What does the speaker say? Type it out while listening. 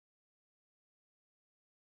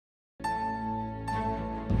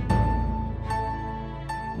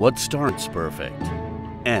What starts perfect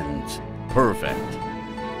ends perfect.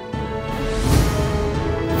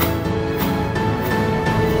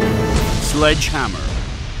 SledgeHammer.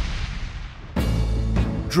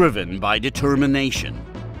 Driven by determination,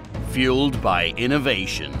 fueled by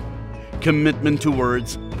innovation, commitment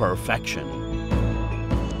towards perfection.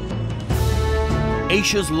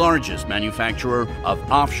 Asia's largest manufacturer of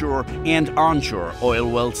offshore and onshore oil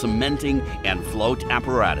well cementing and float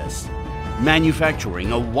apparatus,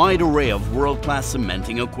 manufacturing a wide array of world-class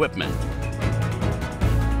cementing equipment.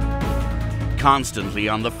 Constantly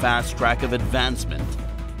on the fast track of advancement,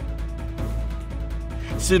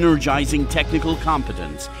 synergizing technical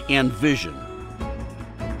competence and vision.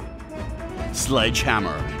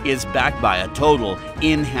 SledgeHammer is backed by a total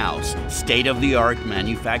in-house, state-of-the-art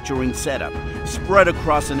manufacturing setup spread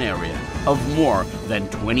across an area of more than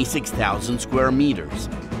 26,000 square meters,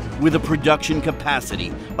 with a production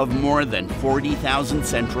capacity of more than 40,000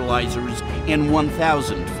 centralizers and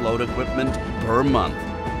 1,000 float equipment per month,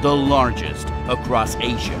 the largest across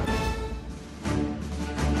Asia.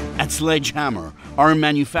 At SledgeHammer, our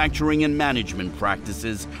manufacturing and management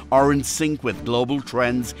practices are in sync with global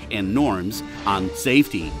trends and norms on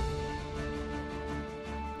safety,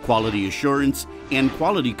 quality assurance, and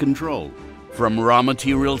quality control. From raw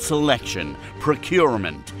material selection,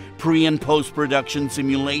 procurement, pre- and post-production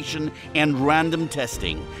simulation, and random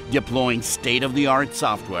testing, deploying state-of-the-art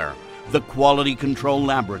software, the quality control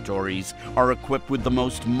laboratories are equipped with the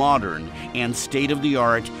most modern and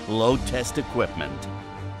state-of-the-art load test equipment.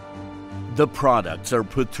 The products are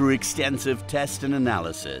put through extensive test and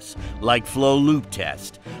analysis, like flow loop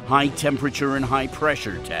test, high temperature and high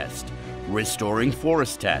pressure test, restoring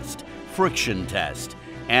force test, friction test,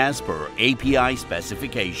 as per API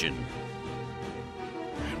specification.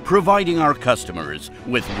 Providing our customers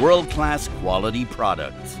with world-class quality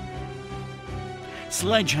products.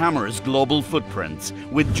 SledgeHammer's global footprints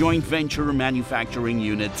with joint venture manufacturing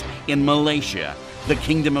units in Malaysia, the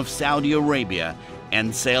Kingdom of Saudi Arabia,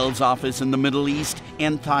 and sales office in the Middle East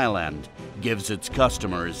and Thailand gives its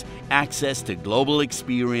customers access to global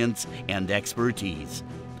experience and expertise.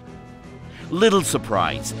 Little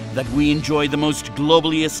surprise that we enjoy the most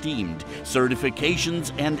globally esteemed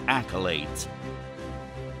certifications and accolades.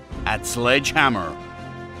 At SledgeHammer,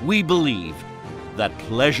 we believe that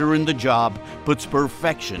pleasure in the job puts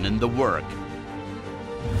perfection in the work.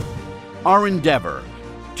 Our endeavor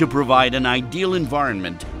to provide an ideal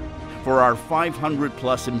environment for our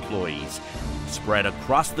 500+ employees spread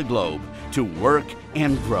across the globe to work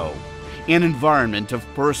and grow. An environment of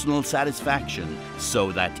personal satisfaction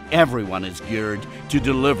so that everyone is geared to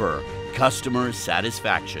deliver customer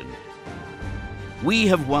satisfaction. We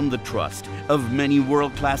have won the trust of many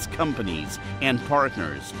world-class companies and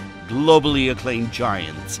partners, globally acclaimed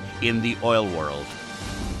giants in the oil world.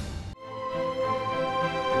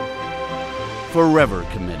 Forever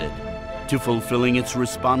committed to fulfilling its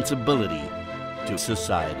responsibility to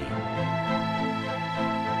society.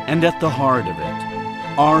 And at the heart of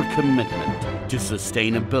it, our commitment to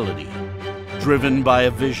sustainability, driven by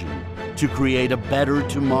a vision to create a better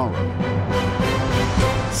tomorrow.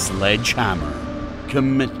 SledgeHammer,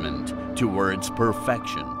 commitment towards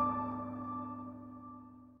perfection.